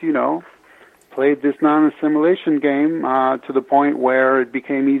just, played this non-assimilation game to the point where it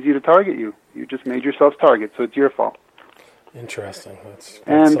became easy to target you. You just made yourselves targets, so it's your fault. Interesting. That's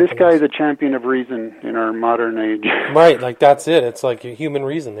and this guy is a champion of reason in our modern age. Right, that's it. It's like human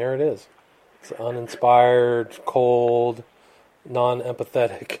reason. There it is. It's uninspired, cold,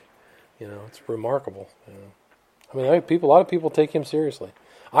 non-empathetic. It's remarkable. I mean, a lot of people take him seriously.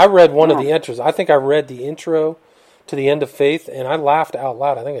 I read one of the entries. I think I read the intro to The End of Faith, and I laughed out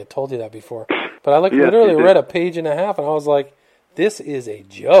loud. I think I told you that before. But I literally read a page and a half, and I was like, this is a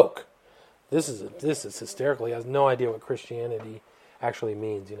joke. This is hysterical. He has no idea what Christianity actually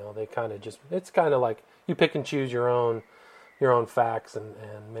means. They kind of it's kind of like you pick and choose your own facts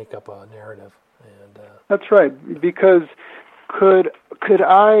and make up a narrative. And that's right. Because could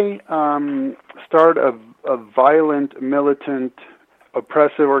I start a violent, militant,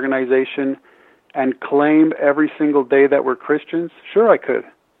 oppressive organization and claim every single day that we're Christians? Sure, I could.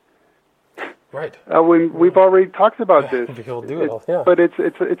 Right. We've already talked about this. People do it. Yeah. But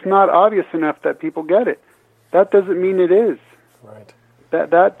it's not obvious enough that people get it. That doesn't mean it is. Right.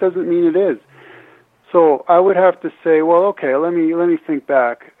 That doesn't mean it is. So I would have to say, well, okay, let me think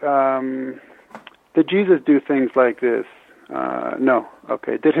back. Did Jesus do things like this? No.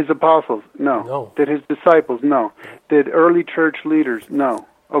 Okay. Did his apostles? No. Did his disciples? No. Did early church leaders? No.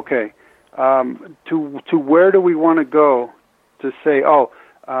 Okay. To where do we want to go to say,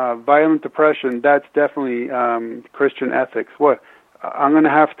 violent oppression, that's definitely Christian ethics? What? I'm going to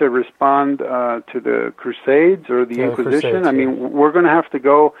have to respond to the Crusades or the Inquisition? I mean, we're going to have to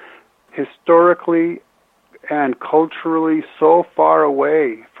go historically and culturally so far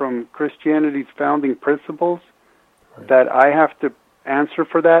away from Christianity's founding principles that I have to answer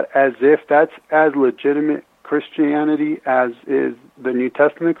for that as if that's as legitimate Christianity as is the New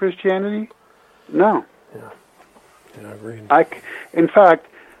Testament Christianity? No. Yeah, agreed. In fact,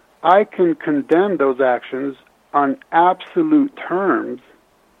 I can condemn those actions on absolute terms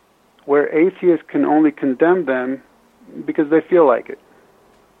where atheists can only condemn them because they feel like it.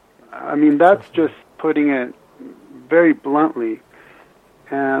 I mean, that's just putting it very bluntly.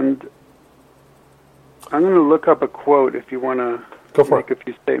 And I'm going to look up a quote if you want to make a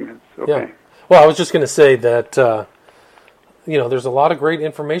few statements. Okay. Yeah. Well, I was just going to say that, there's a lot of great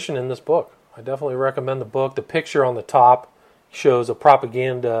information in this book. I definitely recommend the book. The picture on the top shows a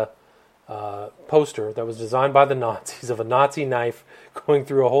propaganda poster that was designed by the Nazis of a Nazi knife going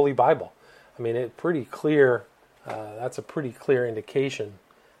through a Holy Bible. I mean, it's pretty clear. That's a pretty clear indication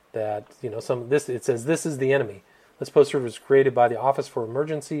that it says this is the enemy. This poster was created by the Office for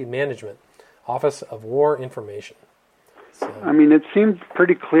Emergency Management, Office of War Information. So, I mean, it seems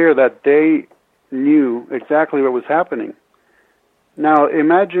pretty clear that they knew exactly what was happening. Now,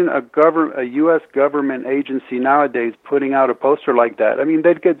 imagine a U.S. government agency nowadays putting out a poster like that. I mean,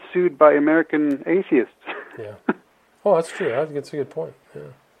 they'd get sued by American atheists. Yeah. Oh, that's true. That's a good point. Yeah.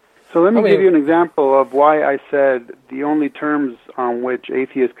 So let me give you an example of why I said the only terms on which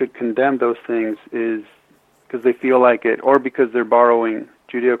atheists could condemn those things is because they feel like it or because they're borrowing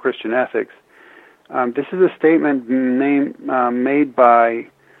Judeo-Christian ethics. This is a statement made by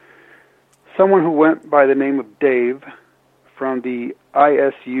someone who went by the name of Dave from the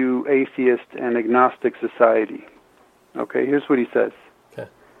ISU Atheist and Agnostic Society. Okay, here's what he says. Okay.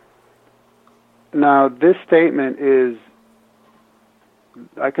 Now, this statement is,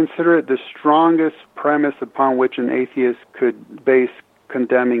 I consider it the strongest premise upon which an atheist could base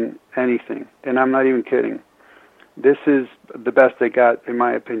condemning anything. And I'm not even kidding. This is the best they got, in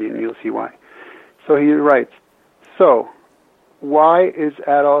my opinion. You'll see why. So he writes, so, why is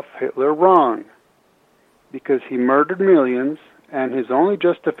Adolf Hitler wrong? Because he murdered millions, and his only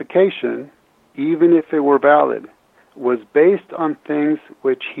justification, even if it were valid, was based on things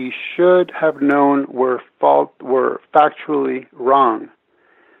which he should have known were factually wrong.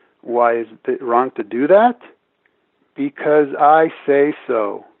 Why is it wrong to do that? Because I say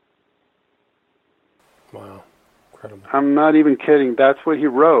so. Wow. Incredible. I'm not even kidding. That's what he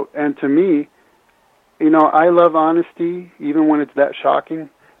wrote. And to me, I love honesty, even when it's that shocking,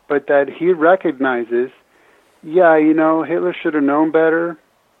 but that he recognizes, Hitler should have known better,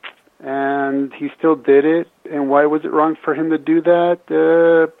 and he still did it, and why was it wrong for him to do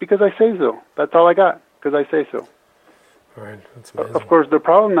that? Because I say so. That's all I got, because I say so. All right, that's amazing. Of course, the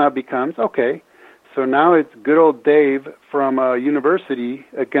problem now becomes, okay, so now it's good old Dave from a university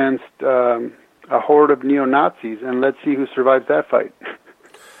against a horde of neo-Nazis, and let's see who survives that fight.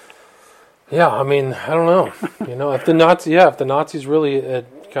 Yeah, I mean, I don't know. If the Nazis really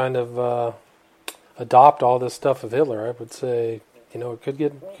kind of adopt all this stuff of Hitler, I would say, it could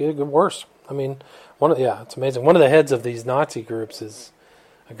get worse. I mean, it's amazing. One of the heads of these Nazi groups is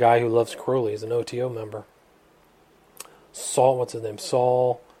a guy who loves Crowley. He's an OTO member. What's his name?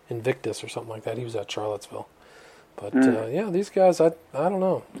 Saul Invictus or something like that. He was at Charlottesville. But these guys, I don't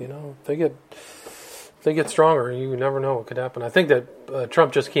know. They get stronger. You never know what could happen. I think that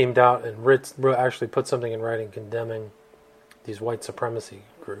Trump just came out and actually put something in writing condemning these white supremacy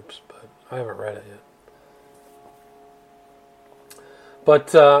groups, but I haven't read it yet.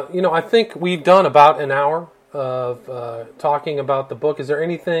 But, I think we've done about an hour of talking about the book. Is there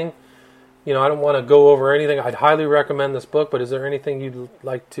anything, I don't want to go over anything. I'd highly recommend this book, but is there anything you'd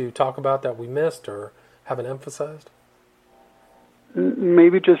like to talk about that we missed or haven't emphasized?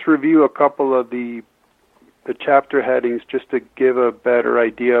 Maybe just review a couple of the chapter headings just to give a better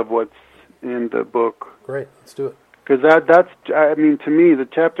idea of what's in the book. Great, let's do it. Because to me, the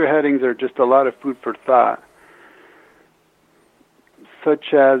chapter headings are just a lot of food for thought.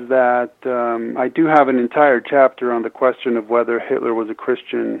 Such as that I do have an entire chapter on the question of whether Hitler was a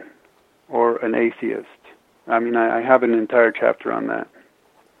Christian or an atheist. I have an entire chapter on that.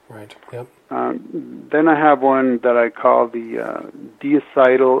 Right, yep. Then I have one that I call the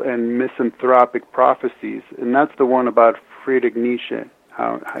Deicide and Misanthropic Prophecies, and that's the one about Friedrich Nietzsche,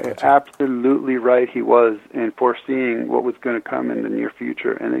 how absolutely right he was in foreseeing what was going to come in the near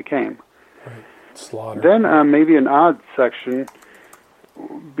future, and it came. Right. Slaughter. Then maybe an odd section,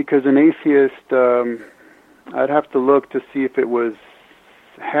 because an atheist, I'd have to look to see if it was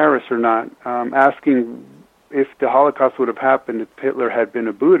Harris or not, asking if the Holocaust would have happened if Hitler had been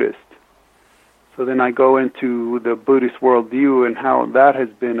a Buddhist. So then I go into the Buddhist worldview and how that has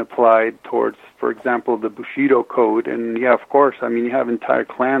been applied towards, for example, the Bushido Code. And yeah, of course, you have entire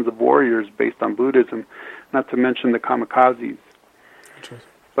clans of warriors based on Buddhism, not to mention the kamikazes.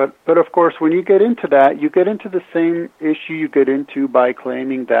 But of course, when you get into that, you get into the same issue you get into by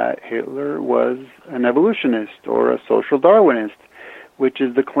claiming that Hitler was an evolutionist or a social Darwinist, which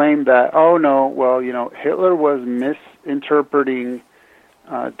is the claim that, oh no, well, Hitler was misinterpreting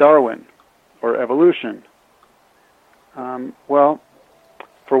Darwin or evolution. Well,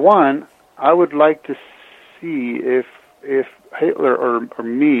 for one, I would like to see if Hitler or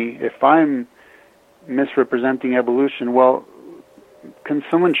me, if I'm misrepresenting evolution, well, can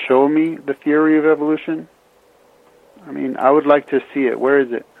someone show me the theory of evolution? I mean, I would like to see it. Where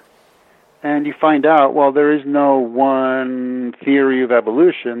is it? And you find out, well, there is no one theory of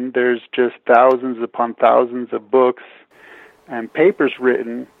evolution. There's just thousands upon thousands of books and papers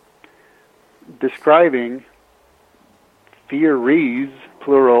written describing theories,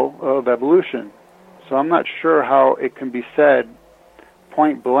 plural, of evolution. So I'm not sure how it can be said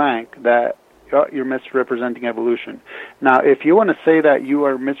point blank that you're misrepresenting evolution. Now, if you want to say that you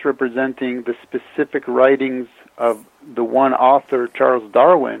are misrepresenting the specific writings of the one author, Charles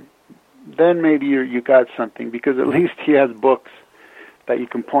Darwin, then maybe you got something, because at least he has books that you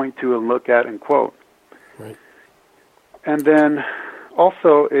can point to and look at and quote. Right. And then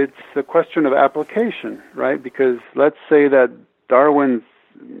also it's a question of application, right? Because let's say that Darwin's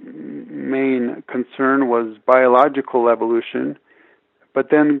main concern was biological evolution, but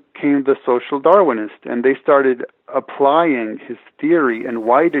then came the social Darwinist, and they started applying his theory and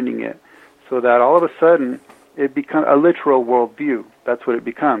widening it so that all of a sudden it becomes a literal worldview. That's what it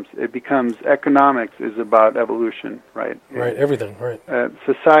becomes. It becomes economics is about evolution, right? Right, everything, right.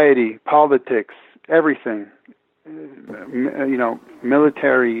 Society, politics, everything.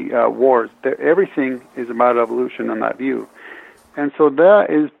 Military wars. Everything is about evolution on that view. And so that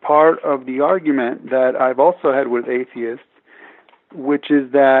is part of the argument that I've also had with atheists, which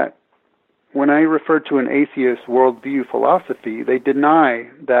is that when I refer to an atheist worldview philosophy, they deny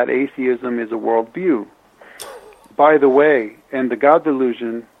that atheism is a worldview. By the way, in The God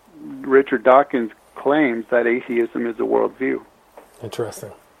Delusion, Richard Dawkins claims that atheism is a worldview.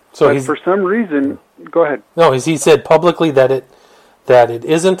 Interesting. So but for some reason, go ahead. No, he said publicly that it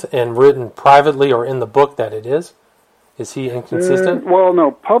isn't, and written privately or in the book that it is. Is he inconsistent? Well,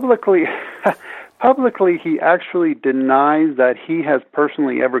 no. Publicly, he actually denies that he has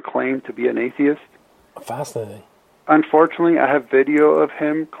personally ever claimed to be an atheist. Fascinating. Unfortunately, I have video of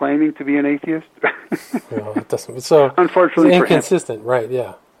him claiming to be an atheist. No, it doesn't. So unfortunately, it's inconsistent, right?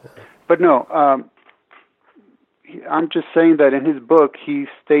 Yeah. But no, I'm just saying that in his book he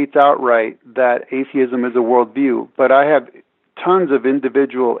states outright that atheism is a worldview. But I have tons of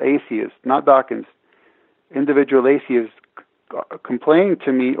individual atheists, not Dawkins, individual atheists complaining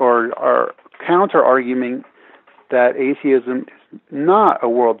to me or are counter-arguing that atheism is not a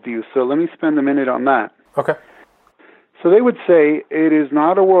worldview. So let me spend a minute on that. Okay. So they would say it is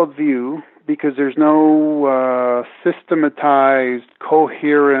not a worldview because there's no systematized,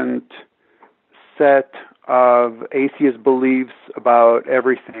 coherent set of atheist beliefs about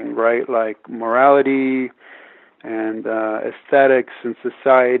everything, right? Like morality and aesthetics and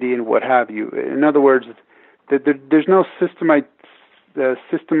society and what have you. In other words, there's no systemized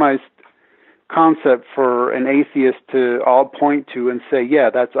concept for an atheist to all point to and say, yeah,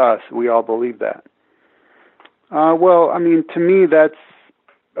 that's us. We all believe that. Well, I mean, to me, that's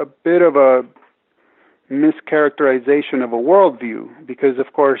a bit of a mischaracterization of a worldview because,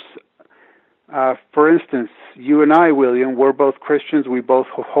 of course, for instance, you and I, William, we're both Christians. We both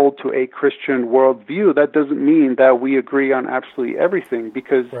hold to a Christian worldview. That doesn't mean that we agree on absolutely everything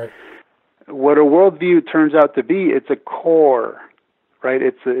because what a worldview turns out to be, it's a core, right?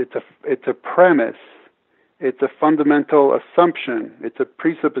 It's a premise. It's a fundamental assumption. It's a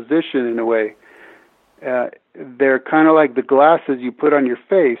presupposition in a way. They're kind of like the glasses you put on your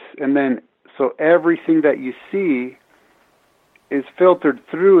face, and then so everything that you see is filtered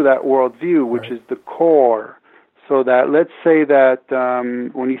through that worldview, which is the core. So that let's say that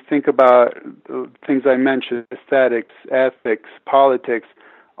when you think about the things I mentioned, aesthetics, ethics, politics,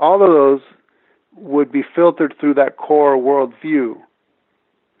 all of those would be filtered through that core worldview,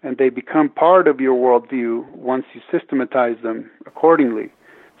 and they become part of your worldview once you systematize them accordingly.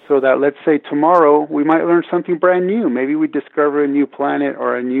 So that let's say tomorrow we might learn something brand new. Maybe we discover a new planet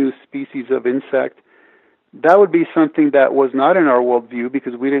or a new species of insect. That would be something that was not in our worldview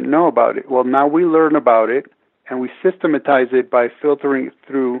because we didn't know about it. Well, now we learn about it and we systematize it by filtering it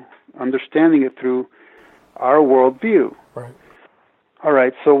through, understanding it through our worldview. Right. All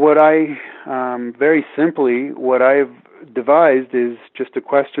right, so what very simply, what I've devised is just a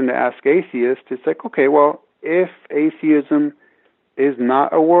question to ask atheists. It's like, okay, well, if atheism is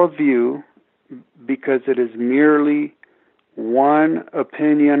not a worldview because it is merely one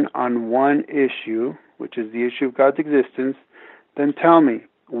opinion on one issue, which is the issue of God's existence, then tell me,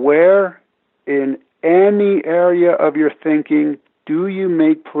 where in any area of your thinking do you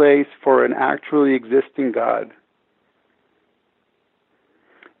make place for an actually existing God?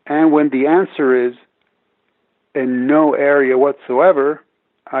 And when the answer is in no area whatsoever,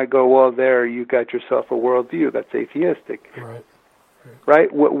 I go, well, there you got yourself a worldview. That's atheistic.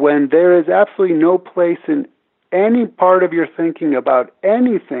 Right? When there is absolutely no place in any part of your thinking about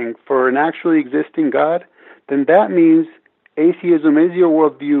anything for an actually existing God, then that means atheism is your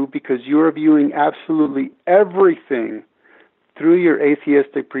worldview because you're viewing absolutely everything through your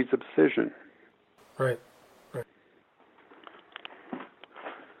atheistic presupposition. Right.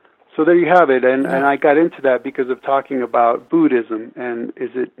 So there you have it, and I got into that because of talking about Buddhism, and is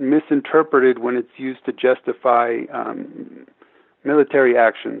it misinterpreted when it's used to justify military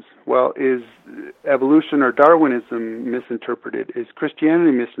actions? Well, is evolution or Darwinism misinterpreted? Is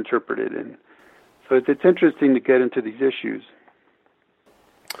Christianity misinterpreted? And so it's interesting to get into these issues.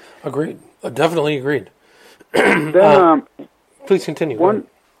 Agreed. Definitely agreed. Then, please continue. One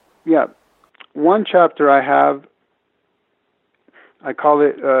chapter I have, I call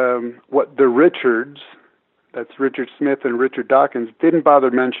it what the Richards, that's Richard Smith and Richard Dawkins, didn't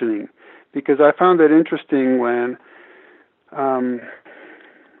bother mentioning, because I found that interesting when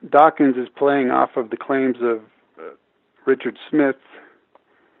Dawkins is playing off of the claims of Richard Smith.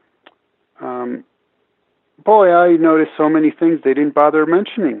 Boy, I noticed so many things they didn't bother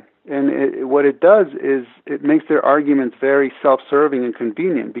mentioning. And what it does is it makes their arguments very self-serving and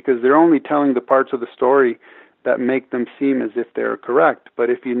convenient, because they're only telling the parts of the story that make them seem as if they're correct.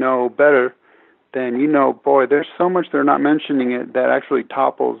 But if you know better, then you know, boy, there's so much they're not mentioning it that actually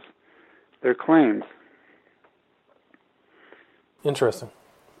topples their claims. Interesting.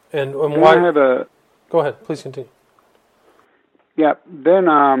 And why? I have Go ahead, please continue. Yeah, then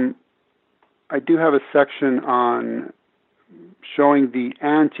I do have a section on showing the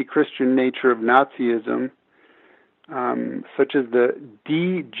anti-Christian nature of Nazism, such as the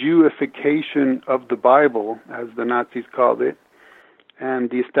de-Jewification of the Bible, as the Nazis called it, and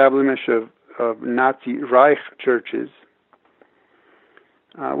the establishment of Nazi Reich churches,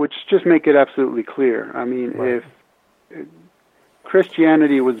 which just make it absolutely clear. I mean, right. If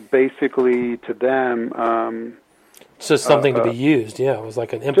Christianity was basically to them it's just something to be used. Yeah, it was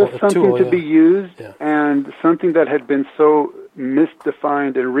like an just something tool to be used, yeah. And something that had been so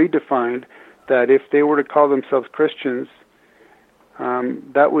misdefined and redefined that if they were to call themselves Christians,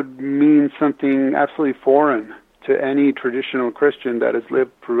 that would mean something absolutely foreign to any traditional Christian that has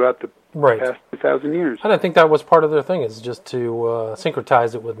lived throughout the past 2,000 years. And I think that was part of their thing, is just to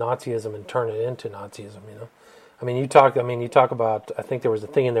syncretize it with Nazism and turn it into Nazism. You know, I mean, you talk about. I think there was a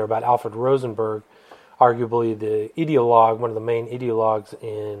thing in there about Alfred Rosenberg, arguably the ideologue, one of the main ideologues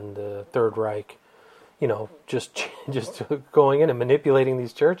in the Third Reich. You know, just going in and manipulating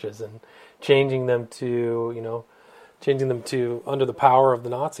these churches and changing them to under the power of the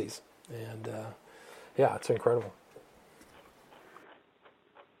Nazis. And yeah, it's incredible.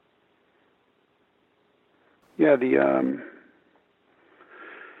 Yeah,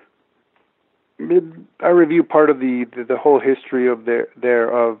 I review part of the whole history of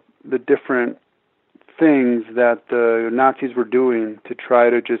of the different things that the Nazis were doing to try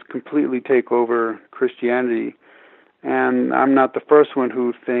to just completely take over Christianity. And I'm not the first one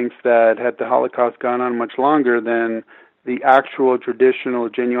who thinks that had the Holocaust gone on much longer, then the actual traditional,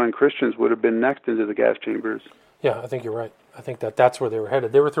 genuine Christians would have been next into the gas chambers. Yeah, I think you're right. I think that's where they were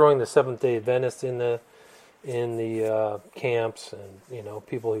headed. They were throwing the Seventh-day Adventists in the camps, and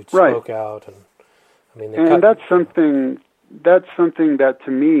people who spoke out, and I mean, that's something that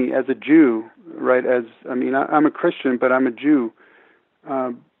to me, as a Jew, right? I'm a Christian, but I'm a Jew.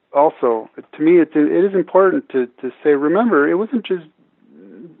 Also, to me, it is important to say, remember, it wasn't just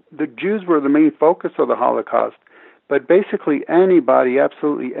the Jews were the main focus of the Holocaust, but basically anybody,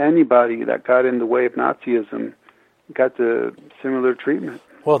 absolutely anybody that got in the way of Nazism got the similar treatment.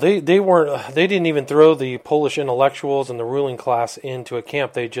 Well, they didn't even throw the Polish intellectuals and the ruling class into a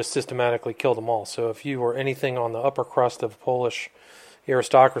camp. They just systematically killed them all. So if you were anything on the upper crust of Polish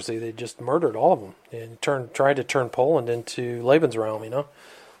aristocracy, they just murdered all of them and tried to turn Poland into Lebensraum, And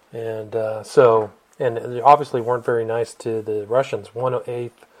and they obviously weren't very nice to the Russians.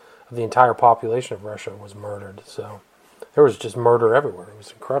 1/8 of the entire population of Russia was murdered. So there was just murder everywhere. It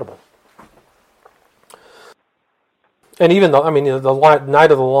was incredible. And even though, the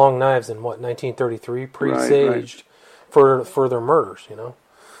Night of the Long Knives in 1933 presaged further murders.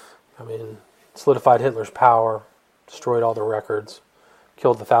 Solidified Hitler's power, destroyed all the records,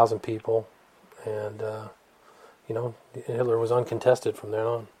 killed 1,000 people, and Hitler was uncontested from then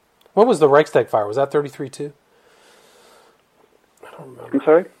on. What was the Reichstag fire? Was that 33 too? I don't remember. I'm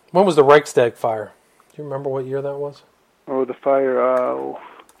sorry? When was the Reichstag fire? Do you remember what year that was? Oh, the fire, I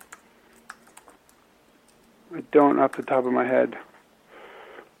don't off the top of my head.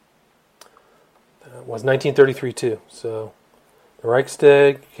 It was 1933 too. So the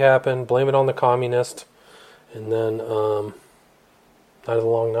Reichstag happened, blame it on the communists, and then Night of the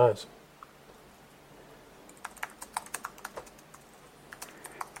Long Knives.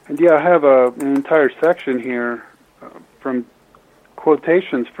 And yeah, I have an entire section here from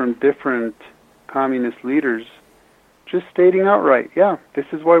quotations from different communist leaders just stating outright, yeah, this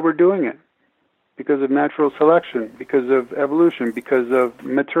is why we're doing it. Because of natural selection, because of evolution, because of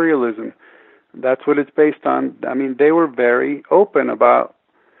materialism. That's what it's based on. I mean, they were very open about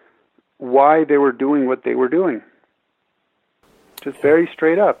why they were doing what they were doing. Just very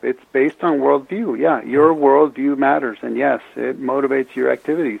straight up. It's based on worldview. Yeah, your worldview matters, and yes, it motivates your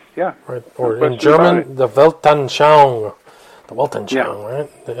activities. Yeah. Right. Or in German, the Weltanschauung. The Weltanschauung, right?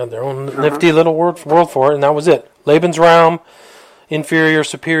 They had their own nifty little world for it, and that was it. Lebensraum, inferior,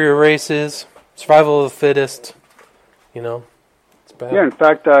 superior races, survival of the fittest. It's bad. Yeah, in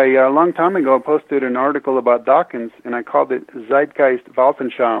fact, a long time ago, I posted an article about Dawkins, and I called it Zeitgeist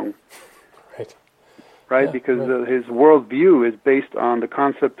Weltanschauung. Right, yeah, because his worldview is based on the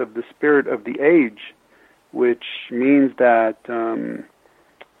concept of the spirit of the age, which means that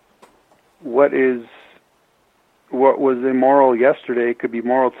what was immoral yesterday could be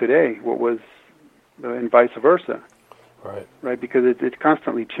moral today. What was, and vice versa. Right. Right, because it's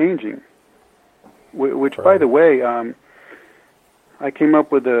constantly changing. Which, by the way, I came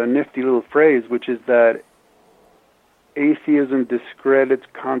up with a nifty little phrase, which is that atheism discredits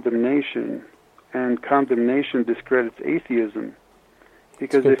condemnation, and condemnation discredits atheism.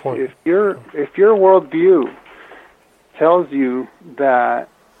 Because if your worldview tells you that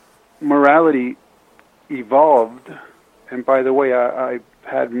morality evolved, and by the way, I've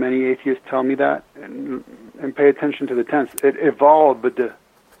had many atheists tell me that, and pay attention to the tense. It evolved, but the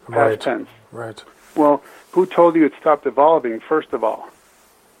past tense. Right. Well, who told you it stopped evolving, first of all?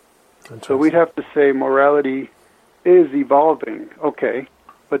 So we'd have to say morality is evolving. Okay.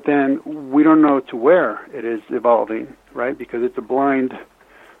 But then we don't know to where it is evolving, right? Because it's a blind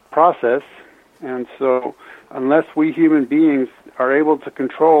process. And so unless we human beings are able to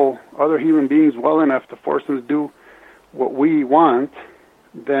control other human beings well enough to force them to do what we want,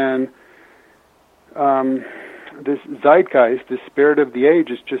 then this zeitgeist, this spirit of the age,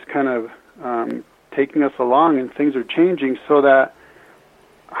 is just kind of taking us along, and things are changing, so that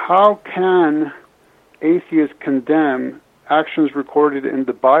how can atheists condemn actions recorded in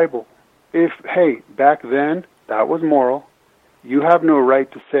the Bible if, hey, back then that was moral? You have no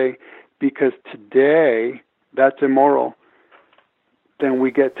right to say, because today that's immoral, then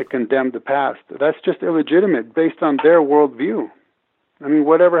we get to condemn the past. That's just illegitimate based on their worldview. I mean,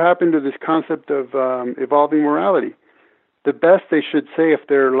 whatever happened to this concept of evolving morality? The best they should say, if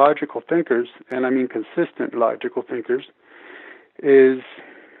they're logical thinkers, and I mean consistent logical thinkers, is,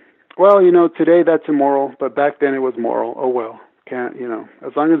 well, today that's immoral, but back then it was moral. Oh, well, can't,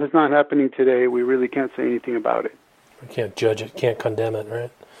 as long as it's not happening today, we really can't say anything about it. We can't judge it, can't condemn it,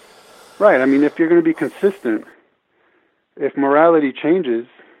 right? Right. I mean, if you're going to be consistent, if morality changes,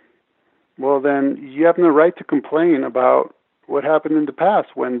 well, then you have no right to complain about what happened in the past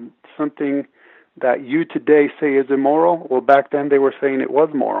when something that you today say is immoral, well, back then they were saying it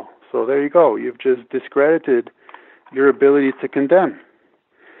was moral. So there you go. You've just discredited your ability to condemn.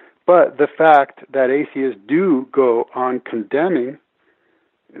 But the fact that atheists do go on condemning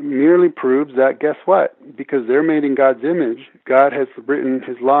merely proves that, guess what? Because they're made in God's image, God has written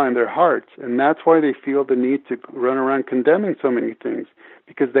His law in their hearts, and that's why they feel the need to run around condemning so many things,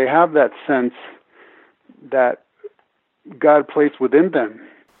 because they have that sense that God placed within them,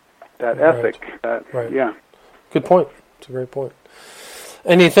 that ethic. Yeah. Good point. It's a great point.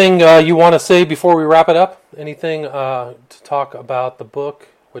 Anything you want to say before we wrap it up? Anything to talk about the book,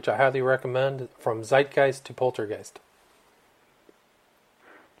 which I highly recommend, From Zeitgeist to Poltergeist?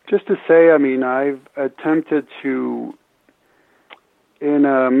 Just to say, I mean, I've attempted to, in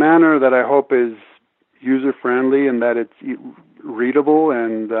a manner that I hope is user-friendly and that it's readable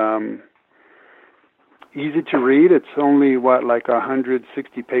and easy to read. It's only, like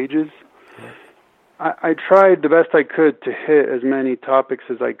 160 pages. I tried the best I could to hit as many topics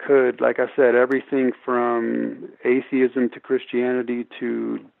as I could. Like I said, everything from atheism to Christianity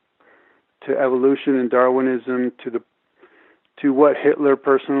to evolution and Darwinism to what Hitler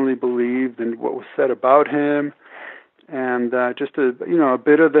personally believed and what was said about him, and just a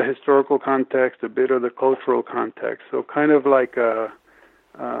bit of the historical context, a bit of the cultural context. So kind of like a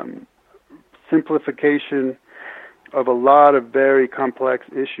simplification of a lot of very complex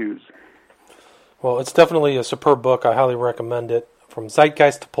issues. Well, it's definitely a superb book. I highly recommend it. From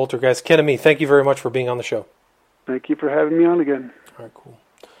Zeitgeist to Poltergeist. Ken Ammi, thank you very much for being on the show. Thank you for having me on again. All right, cool.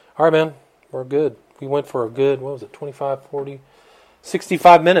 All right, man. We're good. We went for a good, 25, 40,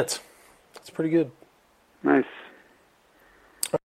 65 minutes. That's pretty good. Nice.